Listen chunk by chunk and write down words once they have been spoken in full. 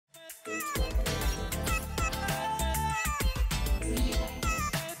Hello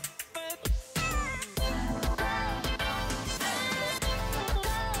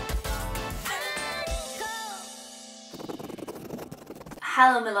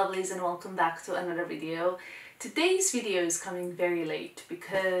my lovelies and welcome back to another video. Today's video is coming very late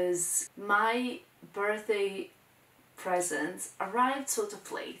because my birthday presents arrived sort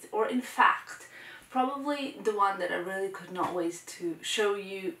of late, or in fact probably the one that I really could not wait to show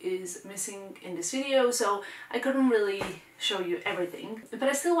you is missing in this video, so I couldn't really show you everything. But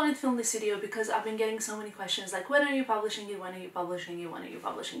I still wanted to film this video because I've been getting so many questions like, when are you publishing it, when are you publishing it, when are you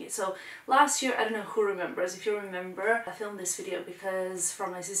publishing it? So last year, I don't know who remembers, if you remember, I filmed this video because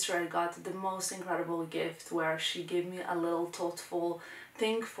from my sister I got the most incredible gift where she gave me a little thoughtful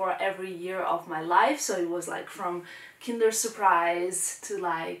thing for every year of my life. So it was like from Kinder Surprise to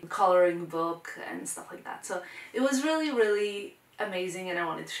like coloring book and stuff like that. So it was really amazing and I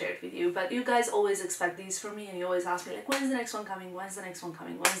wanted to share it with you. But you guys always expect these from me and you always ask me like, when's the next one coming, when's the next one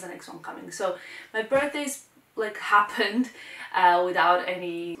coming, when's the next one coming? So my birthday's like happened without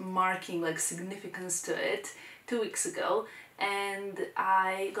any marking like significance to it 2 weeks ago, and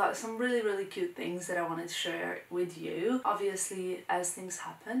I got some really cute things that I wanted to share with you. Obviously, as things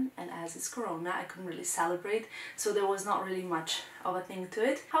happen and as it's Corona, I couldn't really celebrate, so there was not really much of a thing to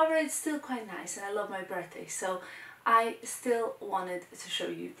it. However, it's still quite nice and I love my birthday, so I still wanted to show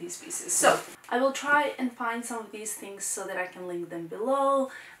you these pieces. So I will try and find some of these things so that I can link them below.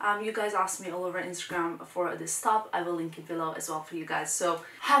 You guys asked me all over Instagram for this top. I will link it below as well for you guys. So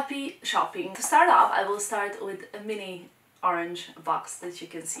happy shopping. To start off, I will start with a mini orange box that you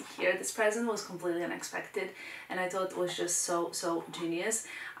can see here. This present was completely unexpected and I thought it was just so genius.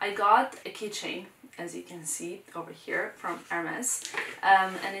 I got a keychain, as you can see over here, from Hermes,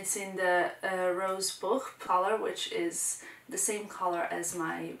 and it's in the rose book color, which is the same color as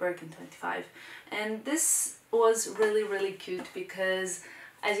my Birkin 25, and this was really cute because,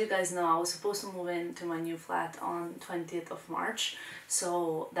 as you guys know, I was supposed to move into my new flat on 20th of March,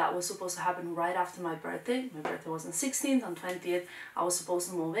 so that was supposed to happen right after my birthday. My birthday was on 16th, on 20th I was supposed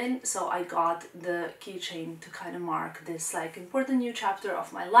to move in, so I got the keychain to kind of mark this like important new chapter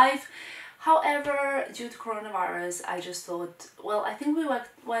of my life. However, due to coronavirus, I just thought, well, I think we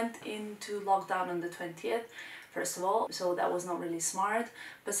went into lockdown on the 20th, first of all, so that was not really smart.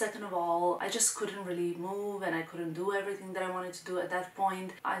 But second of all, I just couldn't really move and I couldn't do everything that I wanted to do at that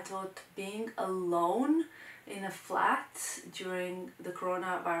point. I thought being alone in a flat during the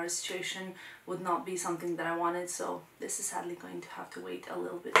coronavirus situation would not be something that I wanted, so this is sadly going to have to wait a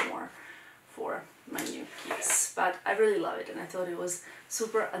little bit more for my new piece. But I really love it and I thought it was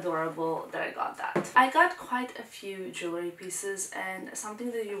super adorable that I got that. I got quite a few jewelry pieces, and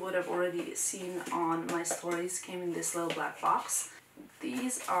something that you would have already seen on my stories came in this little black box.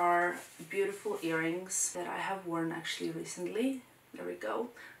 These are beautiful earrings that I have worn actually recently. There we go.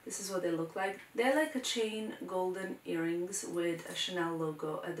 This is what they look like. They're like a chain golden earrings with a Chanel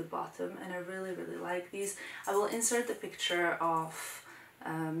logo at the bottom, and I really like these. I will insert a picture of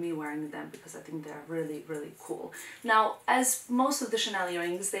me wearing them because I think they're really cool. Now, as most of the Chanel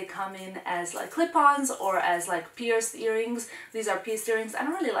earrings, they come in as like clip-ons or as like pierced earrings. These are pierced earrings. I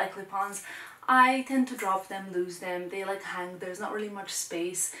don't really like clip-ons. I tend to drop them, lose them, they like hang. There's not really much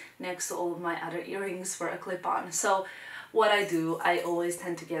space next to all of my other earrings for a clip-on. So what I do, I always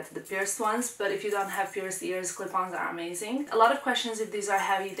tend to get the pierced ones, but if you don't have pierced ears, clip-ons are amazing. A lot of questions if these are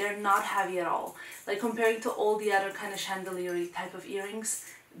heavy. They're not heavy at all. Like comparing to all the other kind of chandelier type of earrings,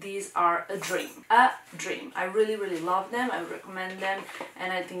 these are a dream. A dream. I really love them. I recommend them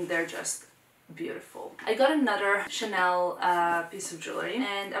and I think they're just beautiful. I got another Chanel piece of jewelry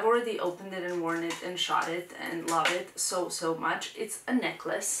and I've already opened it and worn it and shot it and love it so much. It's a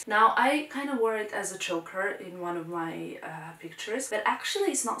necklace. Now, I kind of wore it as a choker in one of my pictures, but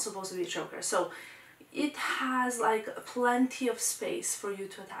actually it's not supposed to be a choker. So it has like plenty of space for you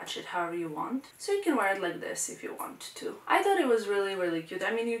to attach it however you want. So you can wear it like this if you want to. I thought it was really cute.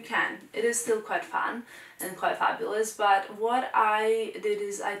 I mean, you can. It is still quite fun and quite fabulous, but what I did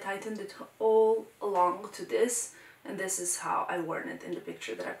is I tightened it all along to this, and this is how I worn it in the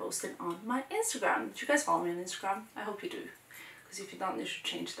picture that I posted on my Instagram. Did you guys follow me on Instagram? I hope you do, because if you don't, you should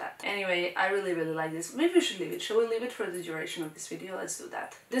change that. Anyway, I really like this. Maybe we should leave it. Shall we leave it for the duration of this video? Let's do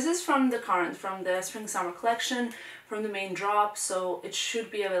that. This is from the current, from the spring summer collection, from the main drop, so it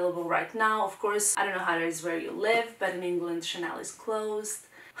should be available right now. Of course, I don't know how it is where you live, but in England Chanel is closed.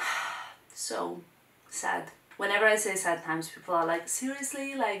 So sad. Whenever I say sad times, people are like,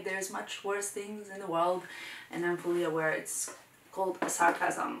 seriously? Like, there's much worse things in the world, and I'm fully aware it's called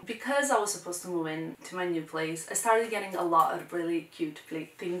Sarcasm. Because I was supposed to move in to my new place, I started getting a lot of really cute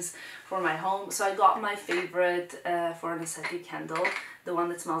things for my home. So I got my favorite Fornasetti candle, the one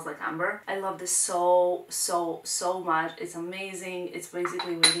that smells like amber. I love this so much. It's amazing. It's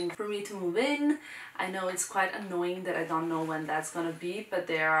basically waiting for me to move in. I know it's quite annoying that I don't know when that's gonna be, but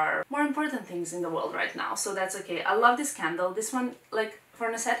there are more important things in the world right now, so that's okay. I love this candle. This one, like,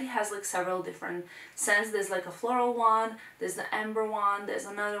 Fornasetti has like several different scents. There's like a floral one, there's the amber one, there's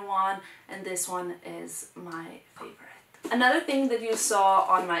another one, and this one is my favorite. Another thing that you saw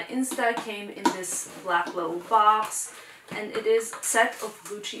on my Insta came in this black little box, and it is a set of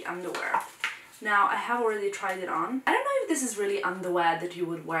Gucci underwear. Now, I have already tried it on. I don't know if this is really underwear that you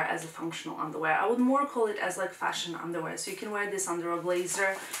would wear as a functional underwear. I would more call it as like fashion underwear. So you can wear this under a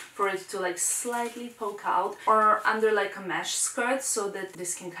blazer for it to like slightly poke out, or under like a mesh skirt so that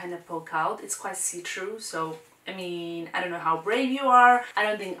this can kind of poke out. It's quite see-through, so I mean, I don't know how brave you are. I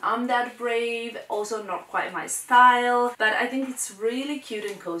don't think I'm that brave. Also not quite my style, but I think it's really cute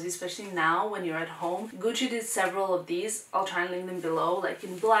and cozy, especially now when you're at home. Gucci did several of these. I'll try and link them below, like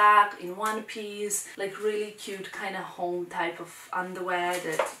in black, in one piece, like really cute kind of home type of underwear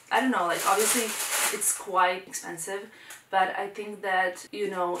that, I don't know, like obviously it's quite expensive, but I think that, you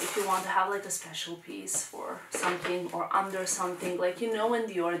know, if you want to have like a special piece for something or under something, like, you know, when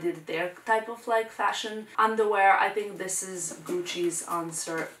Dior did their type of like fashion underwear, I think this is Gucci's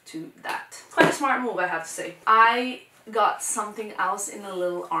answer to that. Quite a smart move, I have to say. I got something else in a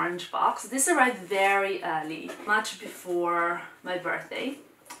little orange box. This arrived very early, much before my birthday,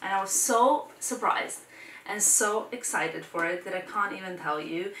 and I was so surprised and so excited for it that I can't even tell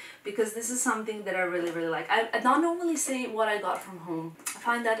you, because this is something that I really like. I don't normally say what I got from home. I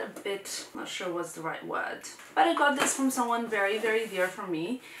find that a bit, not sure what's the right word, but I got this from someone very dear for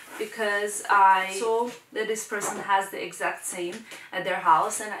me, because I saw that this person has the exact same at their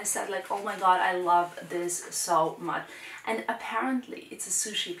house, and I said like, oh my god, I love this so much. And apparently it's a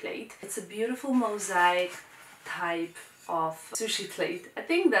sushi plate. It's a beautiful mosaic type of sushi plate. I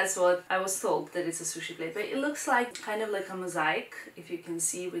think that's what I was told, that it's a sushi plate, but it looks like kind of like a mosaic, if you can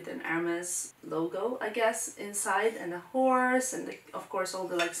see, with an Hermes logo, I guess, inside, and a horse, and of course all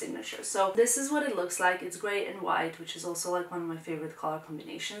the like signatures. So this is what it looks like. It's gray and white, which is also like one of my favorite color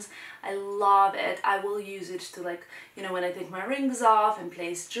combinations. I love it. I will use it to, like, you know, when I take my rings off and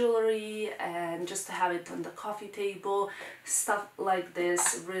place jewelry, and just to have it on the coffee table. Stuff like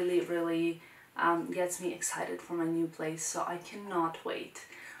this really gets me excited for my new place, so I cannot wait.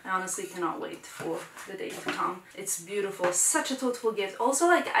 I honestly cannot wait for the day to come. It's beautiful, such a thoughtful gift. Also,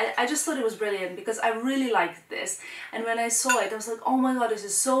 like, I just thought it was brilliant because I really liked this, and when I saw it I was like, oh my god, this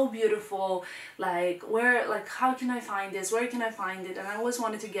is so beautiful. Like, where, like, how can I find this? Where can I find it? And I always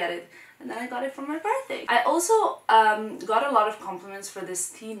wanted to get it, and then I got it for my birthday. I also got a lot of compliments for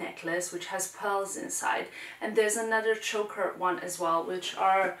this tea necklace, which has pearls inside, and there's another choker one as well, which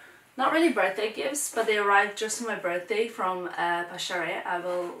are not really birthday gifts, but they arrived just for my birthday from Pachare. I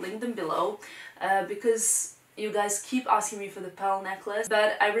will link them below, because you guys keep asking me for the pearl necklace,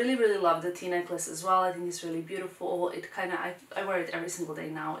 but I really love the tea necklace as well. I think it's really beautiful. It kind of, I wear it every single day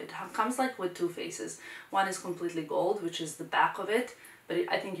now. It comes like with two faces. One is completely gold, which is the back of it, but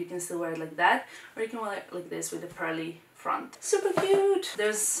I think you can still wear it like that, or you can wear it like this with a pearly front. Super cute!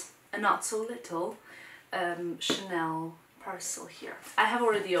 There's a not so little Chanel parcel here. I have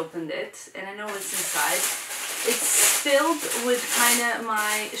already opened it, and I know what's inside. It's filled with kind of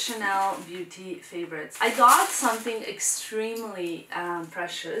my Chanel beauty favorites. I got something extremely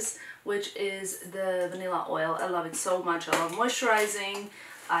precious, which is the vanilla oil. I love it so much. I love moisturizing.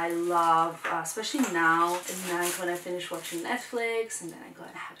 I love, especially now at night when I finish watching Netflix, and then I go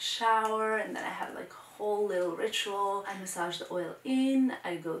and have a shower, and then I have like whole little ritual. I massage the oil in,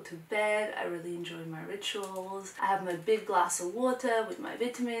 I go to bed, I really enjoy my rituals. I have my big glass of water with my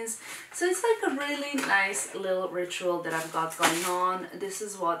vitamins. So it's like a really nice little ritual that I've got going on. This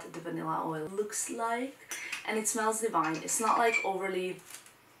is what the vanilla oil looks like, and it smells divine. It's not like overly,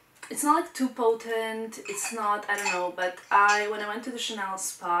 it's not like too potent, it's not, I don't know, but when I went to the Chanel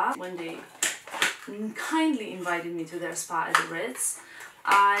spa, when they kindly invited me to their spa at the Ritz,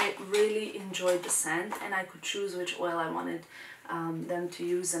 I really enjoyed the scent, and I could choose which oil I wanted them to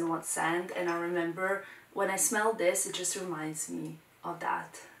use and what scent. And I remember when I smelled this, it just reminds me of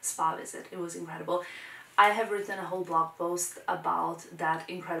that spa visit. It was incredible. I have written a whole blog post about that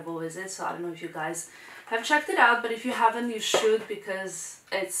incredible visit, so I don't know if you guys have checked it out, but if you haven't, you should, because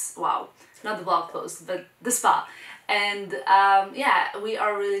it's wow. Not the blog post, but the spa. And yeah, we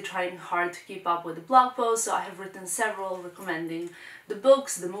are really trying hard to keep up with the blog posts, so I have written several recommending the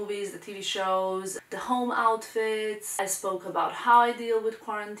books, the movies, the TV shows, the home outfits. I spoke about how I deal with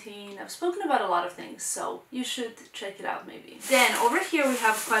quarantine. I've spoken about a lot of things, so you should check it out maybe. Then over here we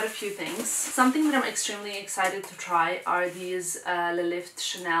have quite a few things. Something that I'm extremely excited to try are these Le Lift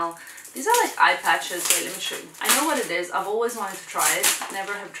Chanel. These are like eye patches. Wait, let me show you. I know what it is. I've always wanted to try it.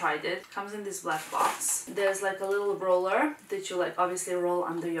 Never have tried it. It comes in this black box. There's like a little roller that you like obviously roll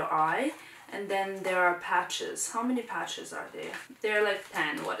under your eye. And then there are patches. How many patches are there? They're like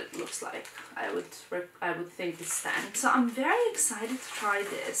 10, what it looks like. I would think it's 10. So I'm very excited to try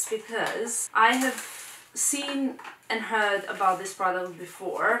this because I have seen and heard about this product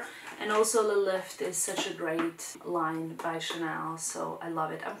before, and also Le Lift is such a great line by Chanel, so I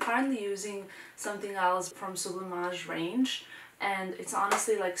love it. I'm currently using something else from Sublimage range, and it's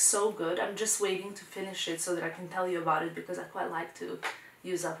honestly like so good. I'm just waiting to finish it so that I can tell you about it, because I quite like to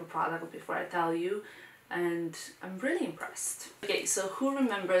use up a product before I tell you, and I'm really impressed. Okay, so who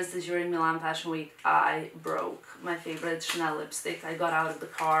remembers that during Milan Fashion Week I broke my favorite Chanel lipstick? I got out of the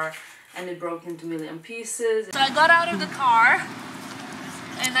car and it broke into a million pieces. So I got out of the car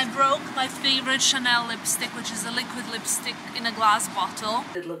and I broke my favorite Chanel lipstick, which is a liquid lipstick in a glass bottle.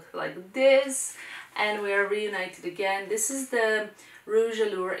 It looked like this, and we are reunited again. This is the Rouge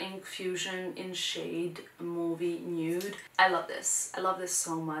Allure Ink Fusion in shade Movie Nude. I love this. I love this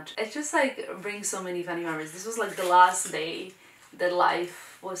so much. It just like brings so many funny memories. This was like the last day that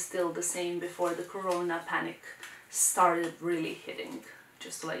life was still the same before the corona panic started really hitting,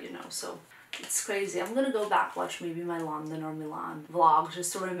 just to let you know. So it's crazy. I'm gonna go back, watch maybe my London or Milan vlog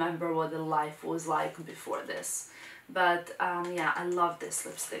just to remember what the life was like before this. But yeah, I love this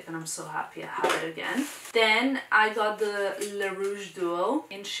lipstick and I'm so happy I have it again. Then I got the Le Rouge Duo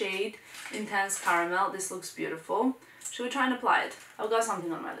in shade Intense Caramel. This looks beautiful. Should we try and apply it? I've got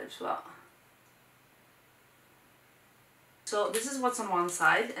something on my lips, but... So this is what's on one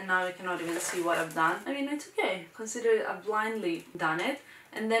side, and now you cannot even see what I've done. I mean, it's okay. Consider I've blindly done it.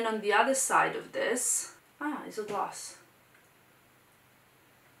 And then on the other side of this, it's a gloss.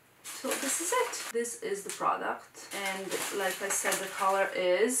 So this is it. This is the product, and like I said, the color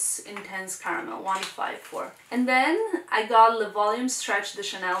is Intense Caramel 154. And then I got Le Volume Stretch de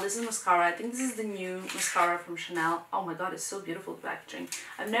Chanel. This is mascara. I think this is the new mascara from Chanel. Oh my god, it's so beautiful, the packaging.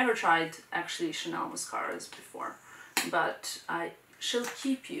 I've never tried actually Chanel mascaras before, but I shall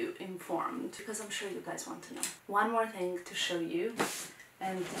keep you informed because I'm sure you guys want to know. One more thing to show you.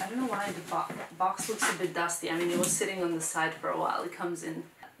 And I don't know why the box looks a bit dusty. I mean, it was sitting on the side for a while. It comes in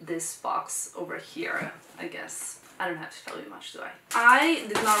this box over here, I guess. I don't have to tell you much, do I? I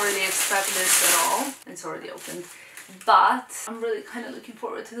did not really expect this at all. It's already opened. But I'm really kind of looking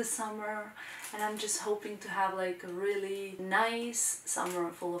forward to the summer, and I'm just hoping to have like a really nice summer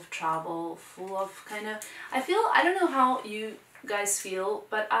full of travel, full of kind of... I don't know how you guys feel,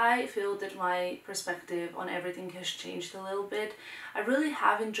 but I feel that my perspective on everything has changed a little bit. I really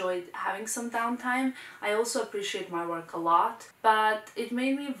have enjoyed having some downtime. I also appreciate my work a lot, but it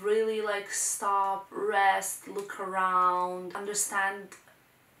made me really like stop, rest, look around, understand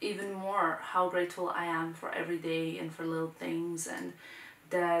even more how grateful I am for every day and for little things, and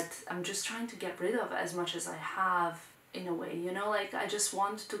that I'm just trying to get rid of as much as I have, in a way, you know, like I just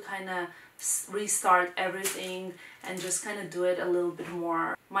want to kind of restart everything and just kind of do it a little bit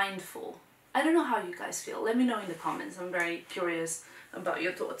more mindful. I don't know how you guys feel. Let me know in the comments. I'm very curious about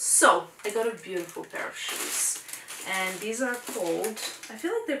your thoughts. So I got a beautiful pair of shoes, and these are called, I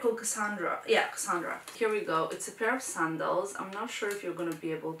feel like they're called Cassandra. Yeah, Cassandra. Here we go. It's a pair of sandals. I'm not sure if you're gonna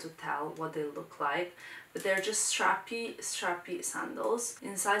be able to tell what they look like, but they're just strappy sandals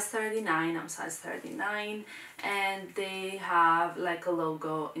in size 39. I'm size 39, and they have like a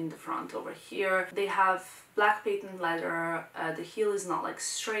logo in the front over here. They have black patent leather. The heel is not like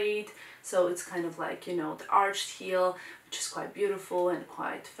straight, so it's kind of like, you know, the arched heel, which is quite beautiful and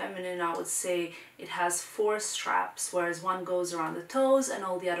quite feminine, I would say. It has 4 straps, whereas one goes around the toes and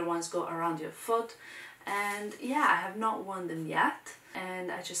all the other ones go around your foot. And yeah, I have not worn them yet,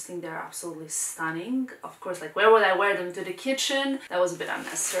 and I just think they're absolutely stunning. Of course, like, where would I wear them? To the kitchen? That was a bit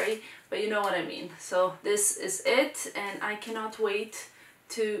unnecessary, but you know what I mean. So this is it, and I cannot wait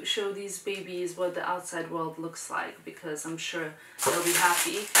to show these babies what the outside world looks like, because I'm sure they'll be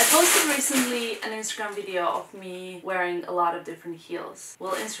happy. I posted recently an Instagram video of me wearing a lot of different heels.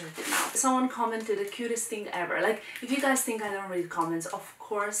 We'll insert it now. Someone commented the cutest thing ever. Like, if you guys think I don't read comments, of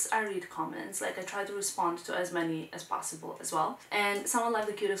course I read comments. Like, I try to respond to as many as possible as well. And someone left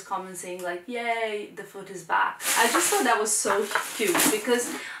the cutest comment saying like, yay, the foot is back. I just thought that was so cute,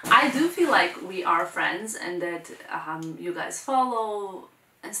 because I do feel like we are friends and that you guys follow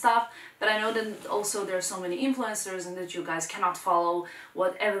and stuff, but I know that also there are so many influencers and that you guys cannot follow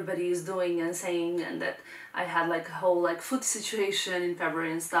what everybody is doing and saying, and that I had like a whole like foot situation in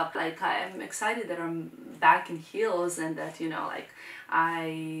February and stuff. Like, I'm excited that I'm back in heels and that, you know, like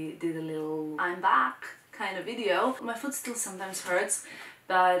I did a little I'm back kind of video. My foot still sometimes hurts,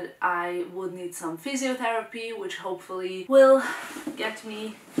 but I would need some physiotherapy, which hopefully will get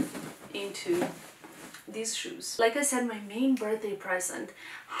me into these shoes. Like I said, my main birthday present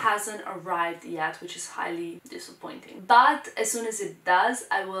hasn't arrived yet, which is highly disappointing. But as soon as it does,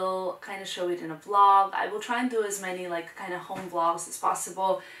 I will kind of show it in a vlog. I will try and do as many like kind of home vlogs as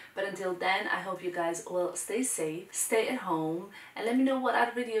possible. But until then, I hope you guys will stay safe, stay at home, and let me know what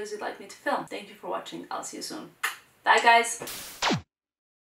other videos you'd like me to film. Thank you for watching. I'll see you soon. Bye guys!